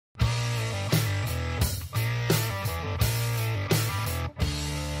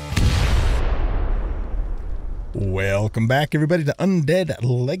Welcome back, everybody, to Undead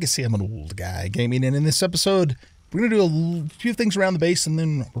Legacy. I'm an old guy gaming, and in this episode, we're going to do a few things around the base, and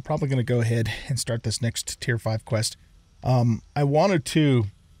then we're probably going to go ahead and start this next Tier 5 quest. I wanted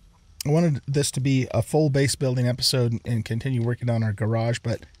this to be a full base building episode and continue working on our garage,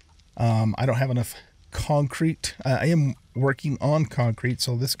 but I don't have enough concrete. I am working on concrete,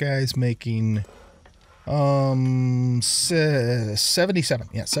 so this guy's making 77.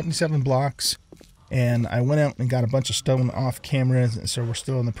 Yeah, 77 blocks. And I went out and got a bunch of stone off camera, so we're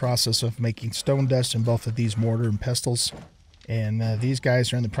still in the process of making stone dust in both of these mortar and pestles. And these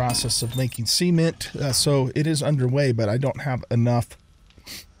guys are in the process of making cement, so it is underway, but I don't have enough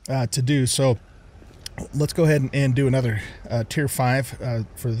to do. So let's go ahead and do another Tier 5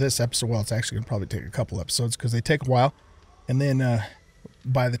 for this episode. Well, it's actually going to probably take a couple episodes because they take a while. And then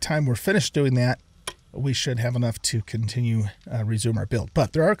by the time we're finished doing that, we should have enough to continue resume our build.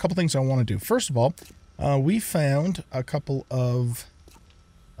 But there are a couple things I want to do. First of all, we found a couple of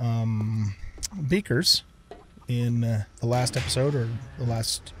beakers in the last episode, or the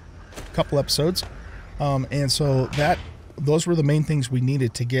last couple episodes, and so those were the main things we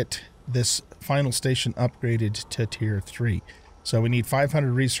needed to get this final station upgraded to Tier 3. So we need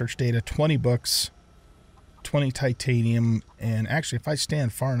 500 research data, 20 books, 20 titanium, and actually if I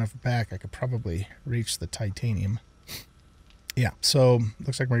stand far enough back I could probably reach the titanium. Yeah, so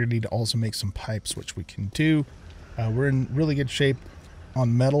looks like we're going to need to also make some pipes, which we can do. We're in really good shape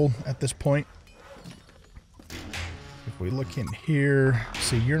on metal at this point. If we look in here,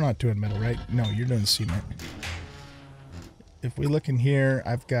 see, you're not doing metal, right? No, you're doing cement. If we look in here,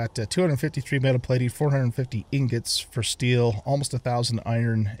 I've got 253 metal plating, 450 ingots for steel, almost 1,000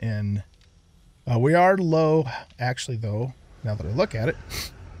 iron, and we are low, actually, though, now that I look at it,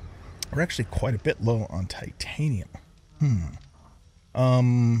 we're actually quite a bit low on titanium.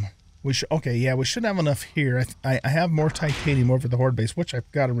 We should, okay, yeah, we should have enough here. I have more titanium over the horde base, which I've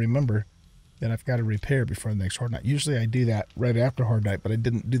got to remember that I've got to repair before the next horde night. Usually I do that right after horde night, but I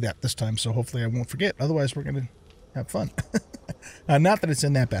didn't do that this time, so hopefully I won't forget. Otherwise, we're going to have fun. Not that it's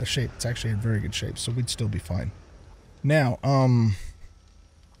in that bad a shape. It's actually in very good shape, so we'd still be fine. Now,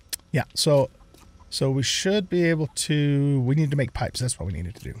 yeah, so we should be able to, we need to make pipes. That's what we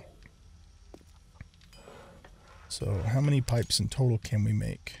needed to do. So how many pipes in total can we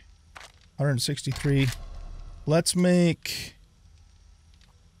make? 163. Let's make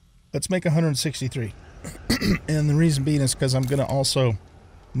 163. And the reason being is because I'm going to also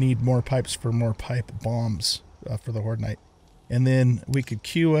need more pipes for more pipe bombs for the horde night. And then we could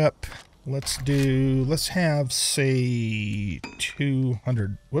queue up, let's have, say,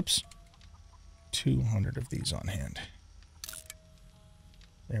 200, whoops. 200 of these on hand.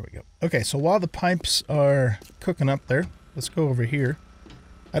 There we go. Okay, so while the pipes are cooking up there, let's go over here.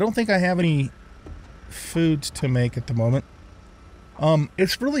 I don't think I have any food to make at the moment.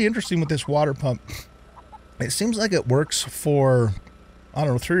 It's really interesting with this water pump. It seems like it works for, I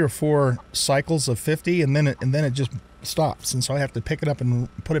don't know, 3 or 4 cycles of 50, and then it just stops, and so I have to pick it up and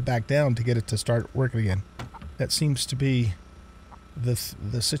put it back down to get it to start working again. That seems to be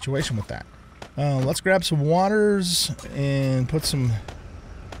the situation with that. Let's grab some waters and put some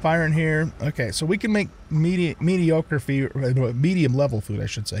fire in here. Okay, so we can make mediocre food, medium level food, I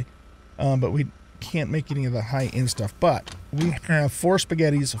should say. But we can't make any of the high-end stuff. But we have 4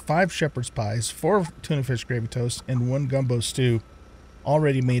 spaghettis, 5 shepherd's pies, 4 tuna fish gravy toast, and 1 gumbo stew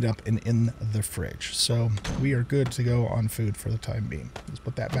already made up and in the fridge. So we are good to go on food for the time being. Let's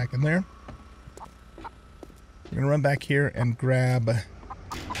put that back in there. We're going to run back here and grab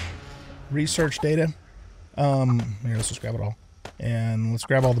research data. Here, let's just grab it all. And let's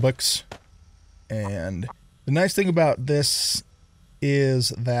grab all the books. And the nice thing about this is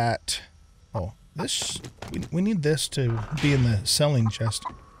that, oh, this, we need this to be in the selling chest.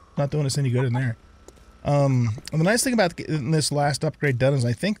 Not doing us any good in there. And the nice thing about getting this last upgrade done is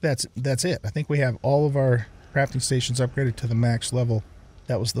I think that's it. I think we have all of our crafting stations upgraded to the max level.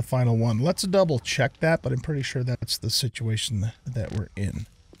 That was the final one. Let's double check that, but I'm pretty sure that's the situation that we're in.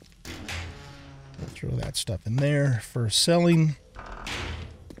 We'll throw that stuff in there for selling.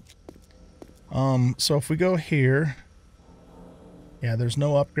 So if we go here, yeah, there's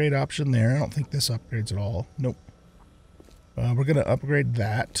no upgrade option there. I don't think this upgrades at all. Nope. We're going to upgrade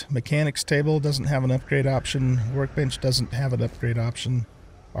that. Mechanics table doesn't have an upgrade option. Workbench doesn't have an upgrade option.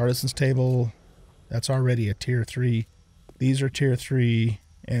 Artisan's table, that's already a Tier 3. These are Tier 3,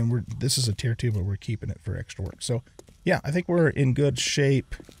 and this is a Tier 2, but we're keeping it for extra work. So, yeah, I think we're in good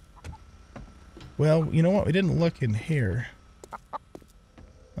shape. Well, you know what? We didn't look in here.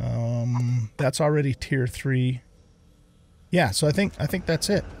 That's already Tier 3. Yeah, so I think that's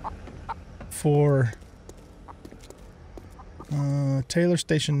it for Taylor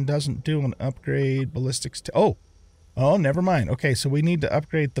Station doesn't do an upgrade. Ballistics. Oh, never mind. Okay, so we need to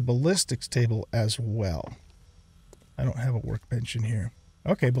upgrade the ballistics table as well. I don't have a workbench in here.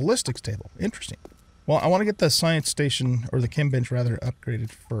 Okay, ballistics table. Interesting. Well, I want to get the science station, or the chem bench rather,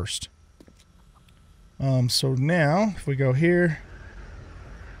 upgraded first. So now, if we go here...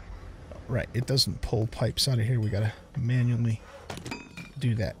 Right, it doesn't pull pipes out of here. We gotta manually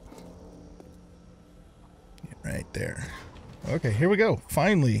do that. Right there. Okay, here we go.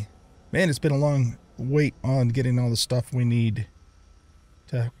 Finally. Man, it's been a long wait on getting all the stuff we need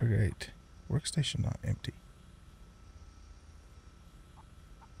to upgrade. Workstation not empty.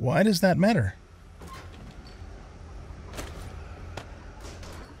 Why does that matter?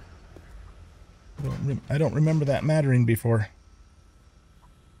 I don't remember that mattering before.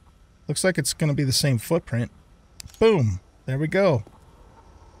 Looks like it's going to be the same footprint. Boom. There we go.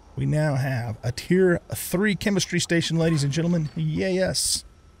 We now have a tier 3 chemistry station, ladies and gentlemen. Yes.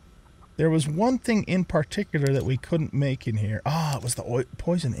 There was one thing in particular that we couldn't make in here. Ah, it was the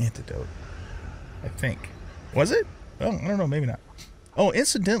poison antidote. I think. Was it? Oh, I don't know. Maybe not. Oh,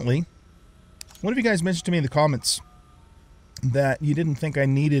 incidentally, one of you guys mentioned to me in the comments that you didn't think I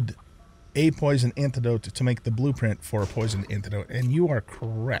needed a poison antidote to make the blueprint for a poison antidote, and you are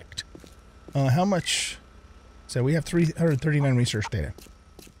correct. How much? So we have 339 research data.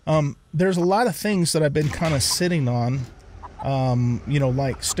 There's a lot of things that I've been kind of sitting on, you know,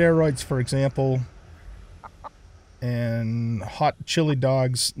 like steroids, for example, and hot chili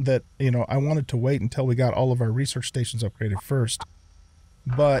dogs that, you know, I wanted to wait until we got all of our research stations upgraded first.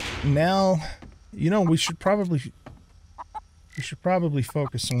 But now, you know, we should probably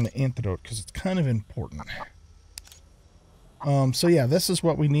focus on the antidote because it's kind of important. So yeah, this is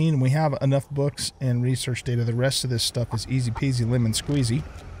what we need, and we have enough books and research data. The rest of this stuff is easy peasy lemon squeezy.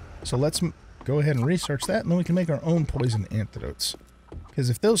 So let's go ahead and research that, and then we can make our own poison antidotes. Because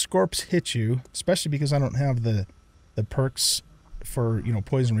if those scorps hit you, especially because I don't have the perks for, you know,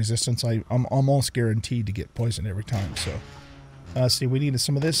 poison resistance, I'm almost guaranteed to get poisoned every time. So, see, we needed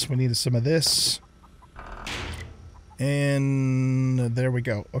some of this, we needed some of this. And there we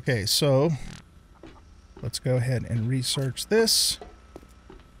go. Okay, so let's go ahead and research this.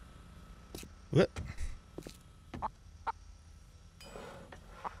 Whoop.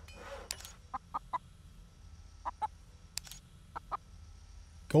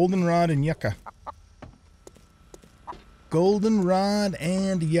 Goldenrod and yucca. Goldenrod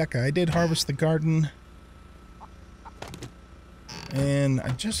and yucca. I did harvest the garden. And I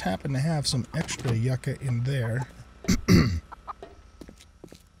just happen to have some extra yucca in there.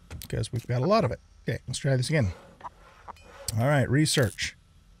 Because we've got a lot of it. Okay, let's try this again. Alright, research.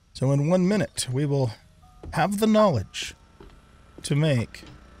 So in 1 minute, we will have the knowledge to make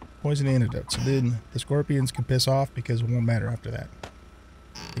poison antidotes. And then the scorpions can piss off because it won't matter after that.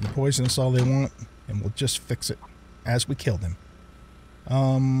 They can poison us all they want, and we'll just fix it as we kill them.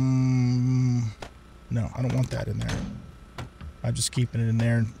 No, I don't want that in there. I'm just keeping it in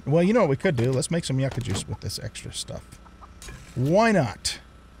there. Well, you know what we could do? Let's make some yucca juice with this extra stuff. Why not?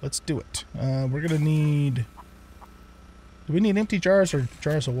 Let's do it. We're gonna need... Do we need empty jars or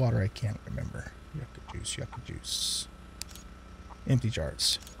jars of water? I can't remember. Yucca juice, yucca juice. Empty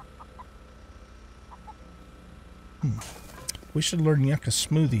jars. We should learn yucca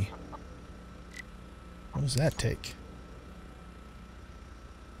smoothie. What does that take?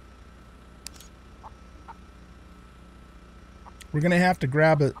 We're going to have to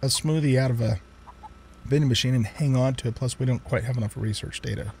grab a smoothie out of a vending machine and hang on to it. Plus, we don't quite have enough research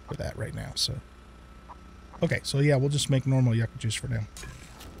data for that right now. So, okay, so yeah, we'll just make normal yucca juice for now.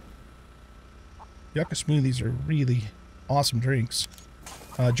 Yucca smoothies are really awesome drinks.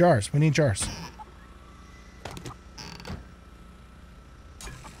 Jars. We need jars.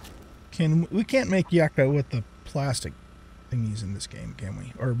 We can't make yucca with the plastic thingies in this game, can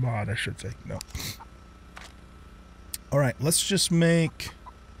we? Or mod, I should say. No. Alright, let's just make...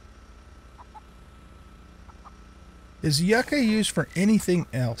 Is yucca used for anything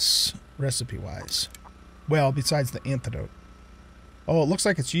else, recipe-wise? Well, besides the antidote. Oh, it looks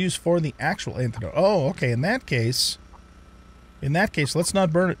like it's used for the actual antidote. Oh, okay, in that case, let's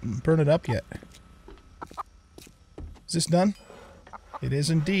not burn it up yet. Is this done? It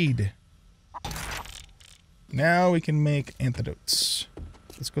is indeed. Now we can make antidotes.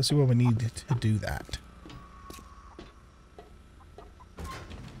 Let's go see what we need to do that.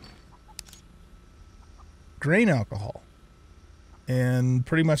 Grain alcohol. And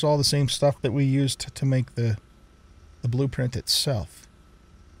pretty much all the same stuff that we used to make the blueprint itself.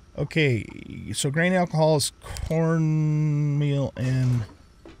 Okay, so grain alcohol is cornmeal and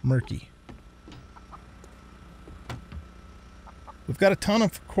murky. We've got a ton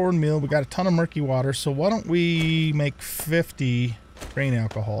of cornmeal. We've got a ton of murky water. So why don't we make 50 grain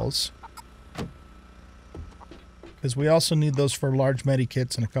alcohols? Because we also need those for large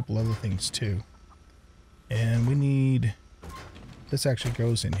medikits and a couple other things too. And we need... This actually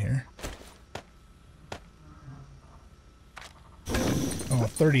goes in here. Oh,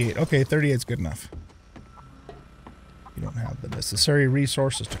 38. Okay, 38 is good enough. You don't have the necessary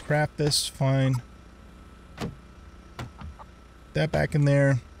resources to craft this. Fine. That back in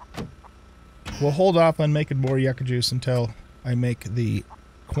there. We'll hold off on making more yucca juice until I make the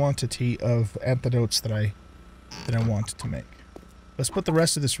quantity of antidotes that I want to make. Let's put the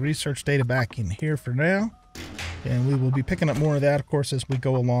rest of this research data back in here for now. And we will be picking up more of that, of course, as we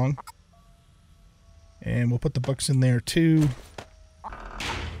go along. And we'll put the books in there too.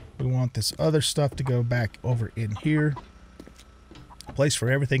 We want this other stuff to go back over in here. Place for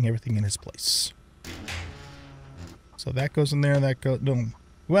everything, everything in its place. So that goes in there, that goes... No.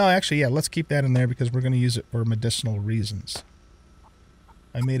 Well, actually, yeah, let's keep that in there because we're going to use it for medicinal reasons.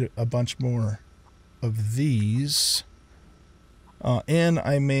 I made a bunch more of these. And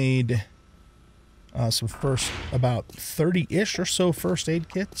I made some about 30-ish or so first aid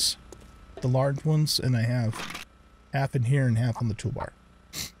kits. The large ones, and I have half in here and half on the toolbar.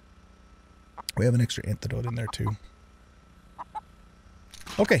 We have an extra antidote in there too.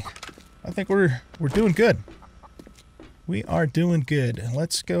 Okay, I think we're doing good. We are doing good.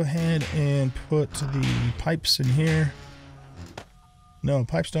 Let's go ahead and put the pipes in here. No,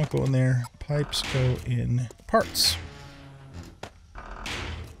 pipes don't go in there. Pipes go in parts.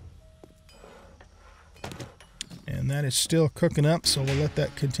 And that is still cooking up, so we'll let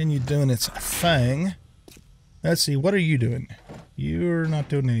that continue doing its thing. Let's see, what are you doing? You're not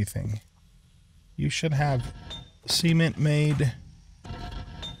doing anything. You should have cement made.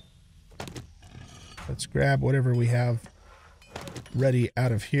 Let's grab whatever we have ready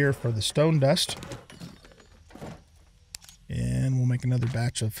out of here for the stone dust. And we'll make another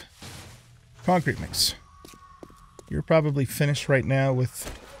batch of concrete mix. You're probably finished right now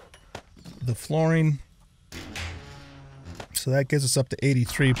with the flooring. So that gives us up to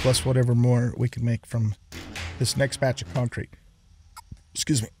 83 plus whatever more we can make from this next batch of concrete.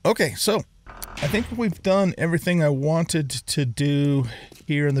 Excuse me. Okay, so I think we've done everything I wanted to do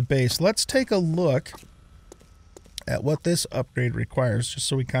here in the base. Let's take a look at what this upgrade requires, just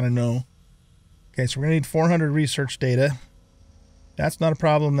so we kind of know. Okay, so we're going to need 400 research data. That's not a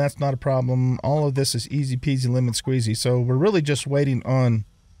problem. That's not a problem. All of this is easy peasy lemon squeezy. So we're really just waiting on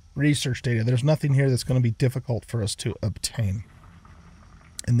research data. There's nothing here that's going to be difficult for us to obtain.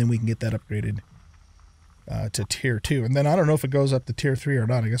 And then we can get that upgraded to tier 2. And then I don't know if it goes up to tier 3 or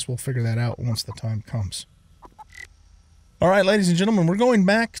not. I guess we'll figure that out once the time comes. All right, ladies and gentlemen, we're going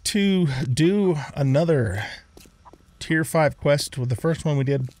back to do another tier 5 quest. With the first one we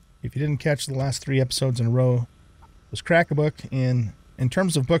did, if you didn't catch the last 3 episodes in a row, was crack a book. And in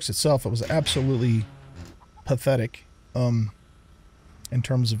terms of books itself, it was absolutely pathetic. In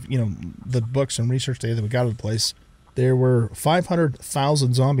terms of, you know, the books and research data that we got in the place. There were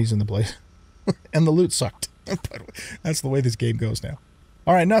 500,000 zombies in the place. And the loot sucked. But that's the way this game goes now.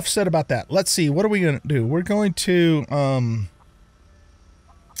 All right, enough said about that. Let's see, what are we going to do? We're going to,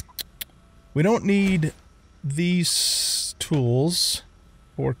 we don't need these tools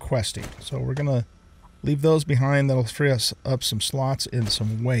for questing. So we're going to leave those behind. That'll free us up some slots and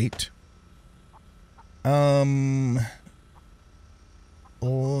some weight. We're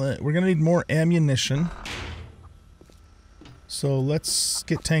going to need more ammunition. So let's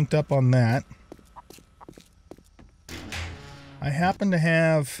get tanked up on that. I happen to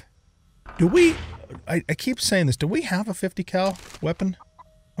have... Do we... I keep saying this. Do we have a 50 cal weapon?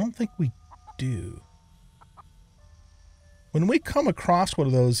 I don't think we do. When we come across one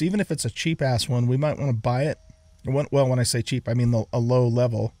of those, even if it's a cheap-ass one, we might want to buy it. Well, when I say cheap, I mean a low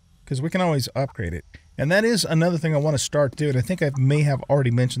level. Because we can always upgrade it. And that is another thing I want to start doing. I think I may have already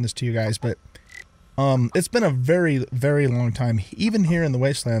mentioned this to you guys, but it's been a very, very long time, even here in the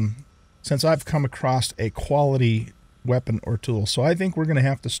Wasteland, since I've come across a quality weapon or tool. So I think we're going to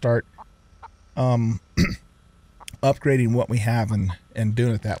have to start upgrading what we have and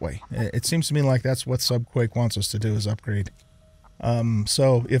doing it that way. It seems to me like that's what Subquake wants us to do, is upgrade.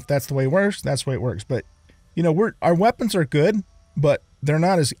 So if that's the way it works, that's the way it works. But, you know, our weapons are good, but they're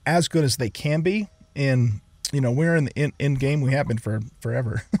not as good as they can be. And, you know, we're in the in-game. We have been for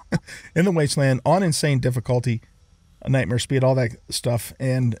forever. In the Wasteland, on insane difficulty, nightmare speed, all that stuff.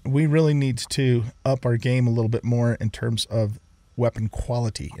 And we really need to up our game a little bit more in terms of weapon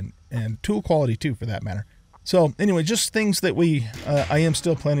quality and tool quality too, for that matter. So anyway, just things that I am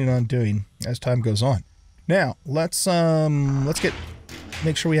still planning on doing as time goes on. Now, make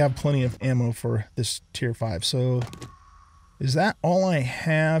sure we have plenty of ammo for this tier 5. So, is that all I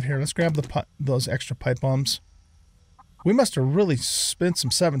have here? Let's grab those extra pipe bombs. We must have really spent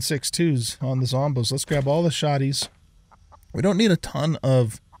some 7.62s on the zombos. Let's grab all the shotties. We don't need a ton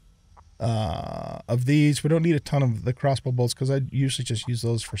of these. We don't need a ton of the crossbow bolts because I usually just use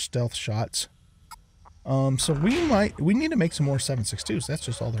those for stealth shots. So we need to make some more 7.62s. That's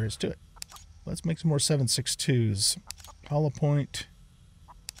just all there is to it. Let's make some more 7.62s. Hollow point.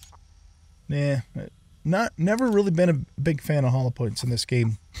 Nah, never really been a big fan of hollow points in this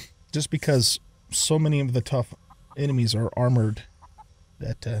game, just because so many of the tough enemies are armored.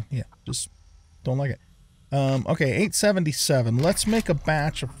 That yeah, just don't like it. Okay, 877. Let's make a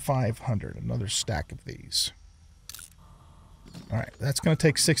batch of 500. Another stack of these. All right, that's going to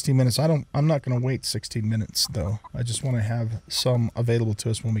take 60 minutes. I'm not going to wait 16 minutes though. I just want to have some available to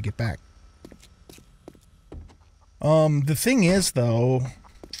us when we get back. The thing is though,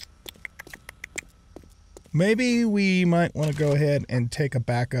 maybe we might want to go ahead and take a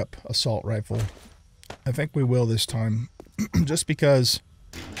backup assault rifle. I think we will this time, just because,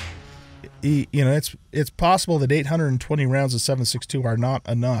 you know, it's possible that 820 rounds of 7.62 are not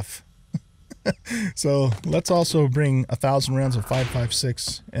enough. So let's also bring 1,000 rounds of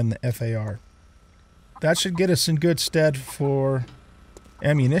 5.56 and the FAR. That should get us in good stead for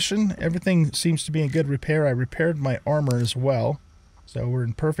ammunition. Everything seems to be in good repair. I repaired my armor as well, so we're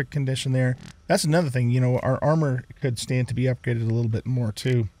in perfect condition there. That's another thing, you know, our armor could stand to be upgraded a little bit more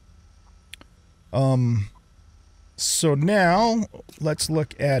too. So now let's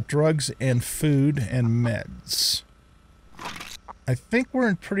look at drugs and food and meds. I think we're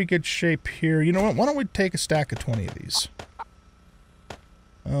in pretty good shape here. You know what? Why don't we take a stack of 20 of these?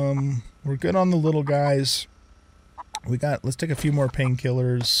 We're good on the little guys. Let's take a few more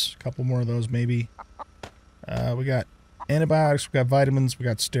painkillers, a couple more of those maybe. We got antibiotics, we got vitamins, we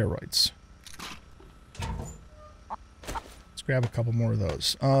got steroids. Let's grab a couple more of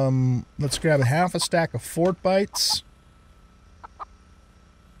those. Let's grab a half a stack of fort bites.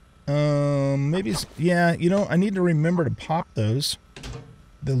 Maybe, yeah, you know, I need to remember to pop those,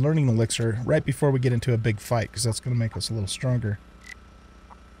 the learning elixir, right before we get into a big fight, because that's going to make us a little stronger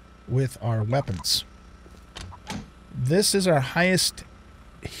with our weapons. This is our highest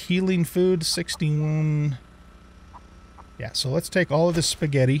healing food, 61. Yeah, so let's take all of this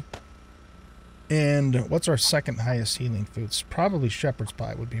spaghetti. And what's our second highest healing food? It's probably shepherd's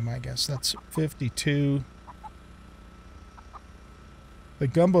pie would be my guess. That's 52. The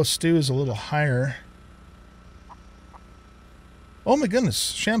gumbo stew is a little higher. Oh my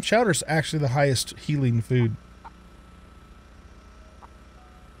goodness, sham chowder is actually the highest healing food.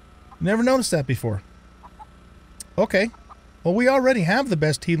 Never noticed that before. Okay, well we already have the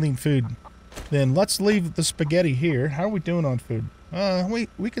best healing food. Then let's leave the spaghetti here. How are we doing on food?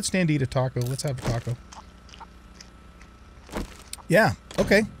 We could stand to eat a taco. Let's have a taco. Yeah,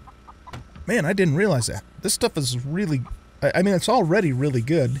 okay. Man, I didn't realize that. This stuff is really... I mean, it's already really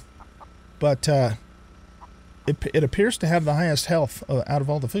good, but it appears to have the highest health out of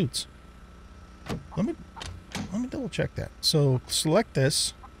all the foods. Let me double check that. So select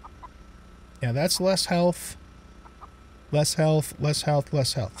this. Yeah, that's less health, less health, less health,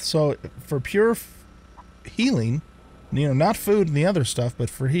 less health. So for pure healing, you know, not food and the other stuff, but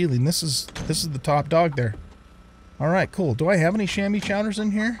for healing, this is the top dog there. All right, cool. Do I have any chamois chowders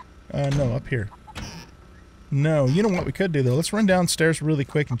in here? No, up here. No, you know what we could do, though? Let's run downstairs really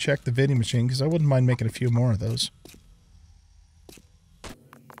quick and check the vending machine, because I wouldn't mind making a few more of those.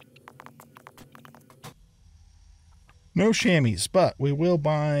 No chamois, but we will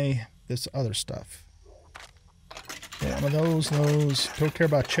buy this other stuff. Yeah, one of those. Don't care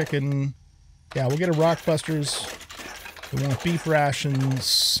about chicken. Yeah, we'll get a Rockbusters. We want beef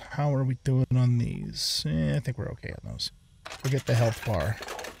rations. How are we doing on these? I think we're okay on those. We'll get the health bar.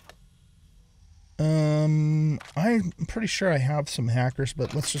 I'm pretty sure I have some hackers,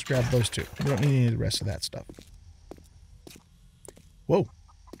 but let's just grab those two. We don't need any of the rest of that stuff. Whoa.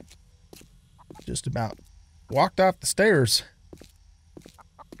 Just about walked off the stairs.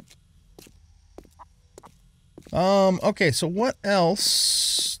 Okay, so what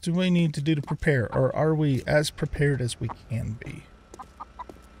else do we need to do to prepare? Or are we as prepared as we can be?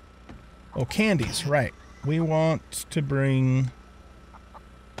 Oh, candies, right. We want to bring...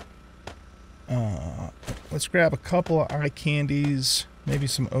 let's grab a couple of eye candies, maybe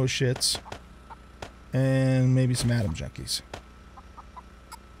some O-shits, and maybe some Atom Junkies.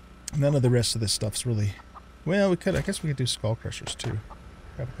 None of the rest of this stuff's really... Well, I guess we could do Skull Crushers too.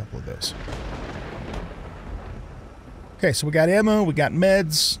 Grab a couple of those. Okay, so we got ammo, we got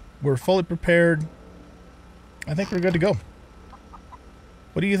meds, we're fully prepared. I think we're good to go.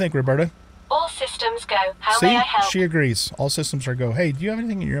 What do you think, Roberta? All systems go. How may I help? She agrees. All systems are go. Hey, do you have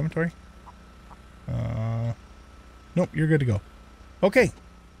anything in your inventory? Nope, you're good to go. Okay,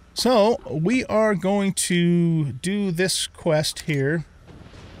 so we are going to do this quest here.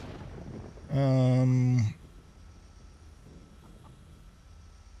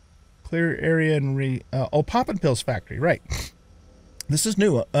 Clear area and Poppin' Pills factory, right. This is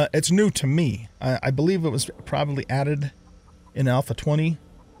new. It's new to me. I believe it was probably added in Alpha 20.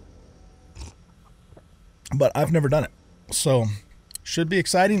 But I've never done it. So, should be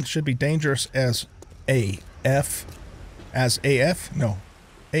exciting. Should be dangerous as AF. As AF? No.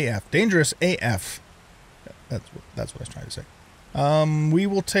 AF. Dangerous AF. That's what I was trying to say. We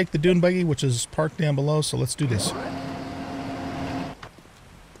will take the dune buggy, which is parked down below, so let's do this.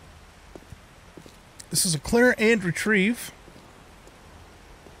 This is a clear and retrieve.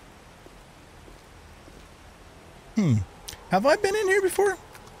 Have I been in here before?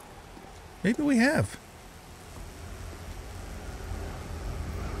 Maybe we have.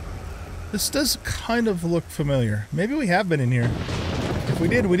 This does kind of look familiar. Maybe we have been in here. If we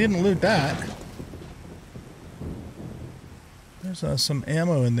did, we didn't loot that. There's some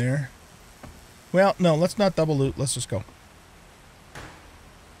ammo in there. Well, no, let's not double loot. Let's just go.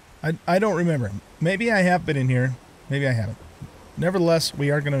 I don't remember. Maybe I have been in here. Maybe I haven't. Nevertheless, we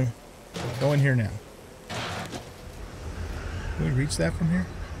are going to go in here now. Can we reach that from here?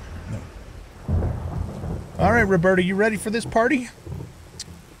 No. All right, Roberta, you ready for this party?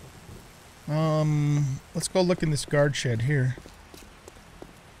 Let's go look in this guard shed here.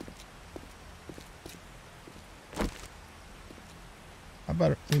 How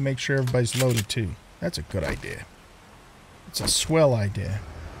about we make sure everybody's loaded too? That's a good idea. It's a swell idea.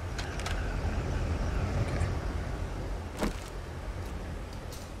 Okay.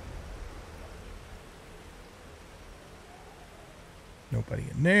 Nobody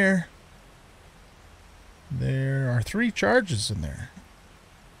in there. There are 3 charges in there.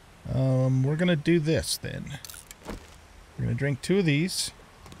 We're gonna do this then. We're gonna drink 2 of these.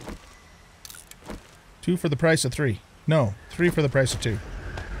 2 for the price of 3. No, 3 for the price of 2.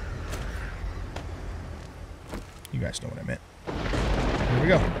 You guys know what I meant. Here we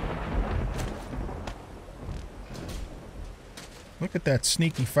go. Look at that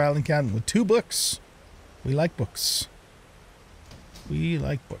sneaky filing cabinet with 2 books. We like books. We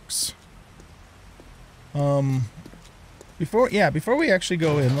like books. Before we actually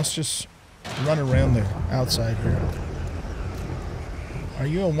go in, let's just run around the outside here. Are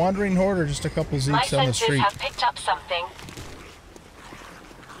you a wandering horde or just a couple Zeeks on the street? My sensors have picked up something.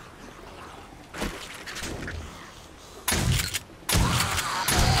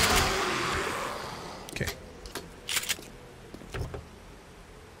 Okay.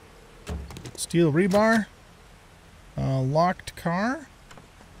 Steel rebar. Locked car.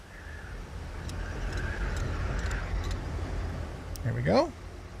 There we go.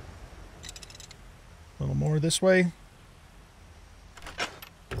 A little more this way.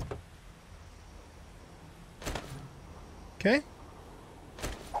 Okay.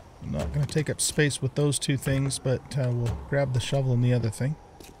 I'm not going to take up space with those 2 things, but we'll grab the shovel and the other thing.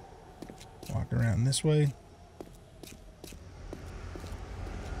 Walk around this way.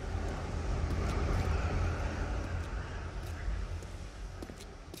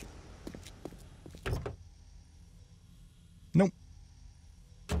 Nope.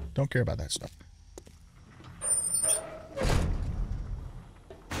 Don't care about that stuff.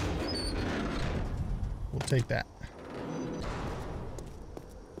 We'll take that.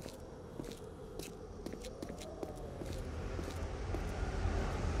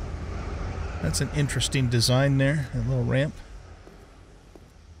 That's an interesting design there, a little ramp.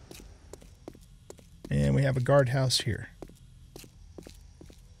 And we have a guardhouse here.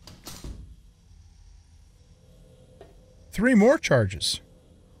 Three more charges.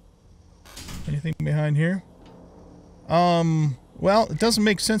 Anything behind here? Well, it doesn't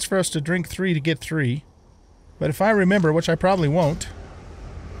make sense for us to drink 3 to get 3. But if I remember, which I probably won't,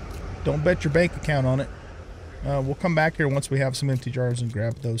 don't bet your bank account on it. We'll come back here once we have some empty jars and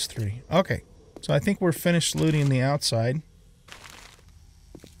grab those 3. Okay, so I think we're finished looting the outside.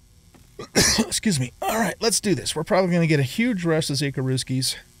 Excuse me. All right, let's do this. We're probably going to get a huge rush of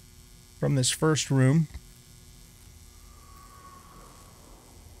Zikaruskis from this first room.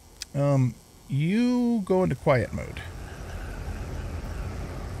 You go into quiet mode.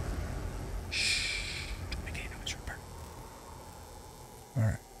 Shh. Don't make any noise, Rupert.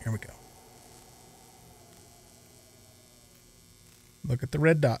 Alright, here we go. Look at the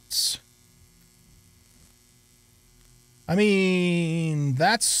red dots. I mean,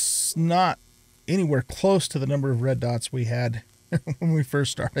 that's not anywhere close to the number of red dots we had when we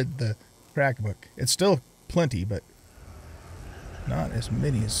first started the crack book. It's still plenty, but not as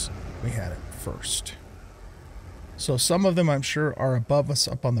many as we had at first. So some of them I'm sure are above us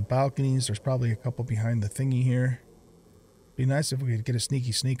up on the balconies. There's probably a couple behind the thingy here. Be nice if we could get a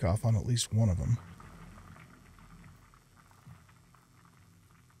sneaky sneak off on at least one of them.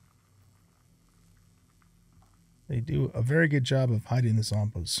 They do a very good job of hiding the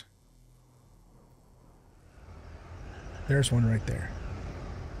zombos. There's one right there.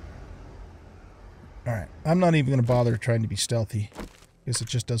 Alright, I'm not even going to bother trying to be stealthy, because it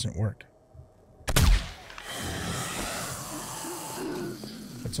just doesn't work.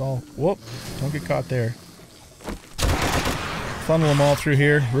 That's all. Whoop, don't get caught there. Funnel them all through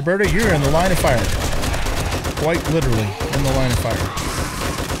here. Roberta, you're in the line of fire. Quite literally in the line of fire.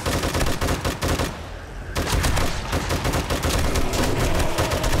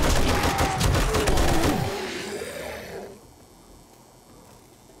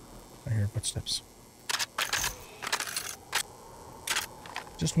 I hear footsteps.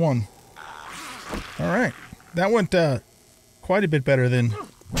 Just one. Alright. That went quite a bit better than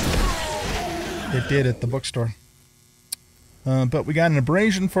it did at the bookstore. But we got an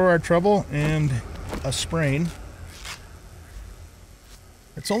abrasion for our trouble and a sprain.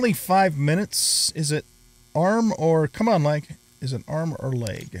 It's only 5 minutes. Is it arm or... Come on, like. Is it arm or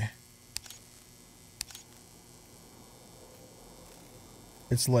leg?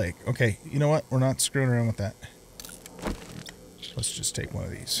 It's leg. Okay, you know what? We're not screwing around with that. Let's just take one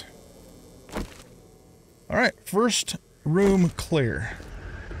of these. Alright, first room clear.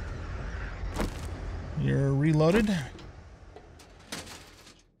 You're reloaded.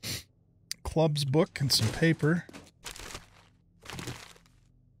 Club's book and some paper.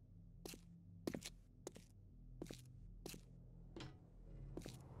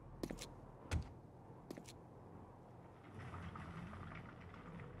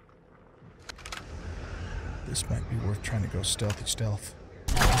 This might be worth trying to go stealthy stealth.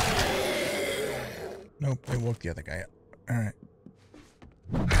 Nope, they woke the other guy up. Alright.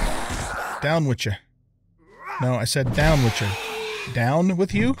 Down with you. No, I said down with you. Down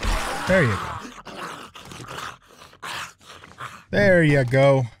with you? There you go. There you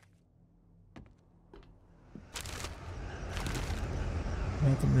go.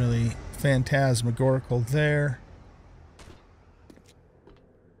 Nothing really phantasmagorical there.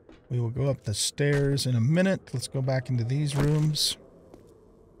 We will go up the stairs in a minute. Let's go back into these rooms.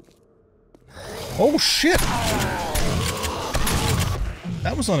 Oh, shit!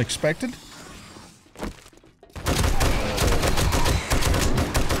 That was unexpected.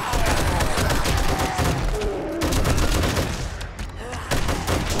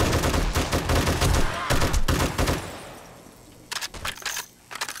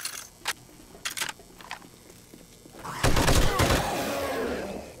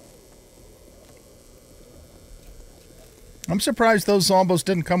 I'm surprised those zombos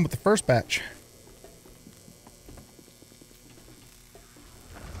didn't come with the first batch.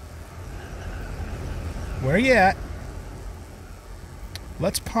 Where you at?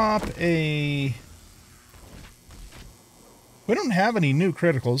 Let's pop a... We don't have any new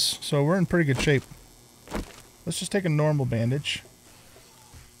criticals, so we're in pretty good shape. Let's just take a normal bandage.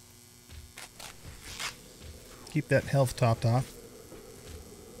 Keep that health topped off.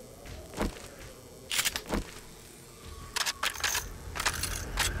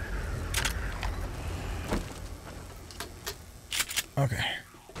 Okay.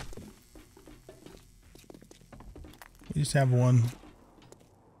 We just have one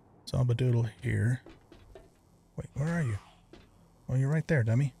zombadoodle here. Wait, where are you? Oh, you're right there,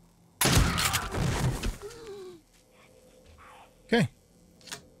 dummy. Okay.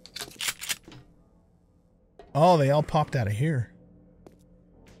 Oh, they all popped out of here.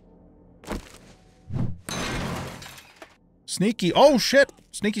 Sneaky. Oh, shit.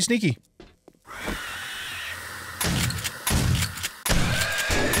 Sneaky, sneaky.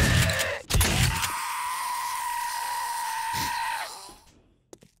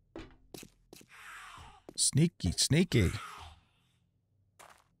 Sneaky, sneaky.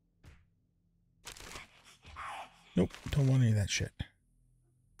 Nope, don't want any of that shit.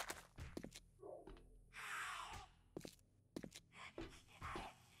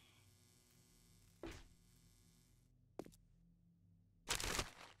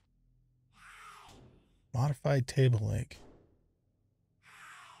 Modified table leg.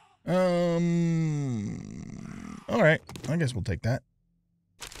 Alright, I guess we'll take that.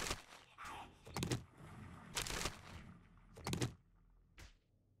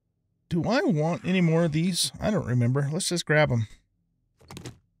 Do I want any more of these? I don't remember. Let's just grab them.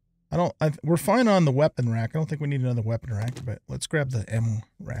 We're fine on the weapon rack. I don't think we need another weapon rack, but let's grab the ammo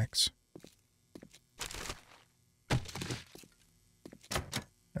racks.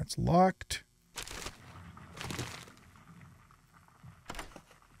 That's locked.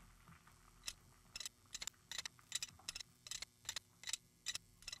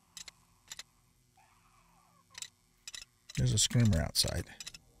 There's a screamer outside.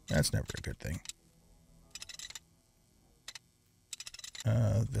 That's never a good thing.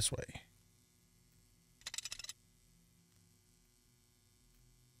 This way.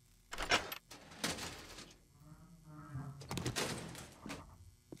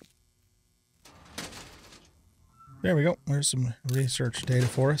 There we go. There's some research data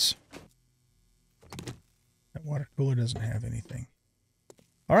for us. That water cooler doesn't have anything.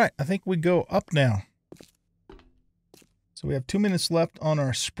 All right, I think we go up now. So we have 2 minutes left on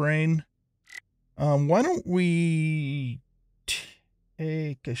our sprain. Why don't we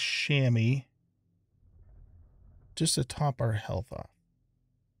take a chamois just to top our health off.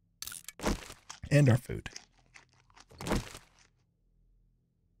 And our food. Okay,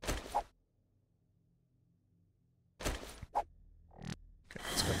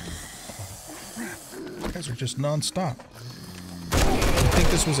 let's go. Oh, crap. These guys are just non-stop. I think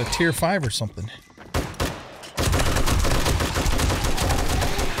this was a tier 5 or something.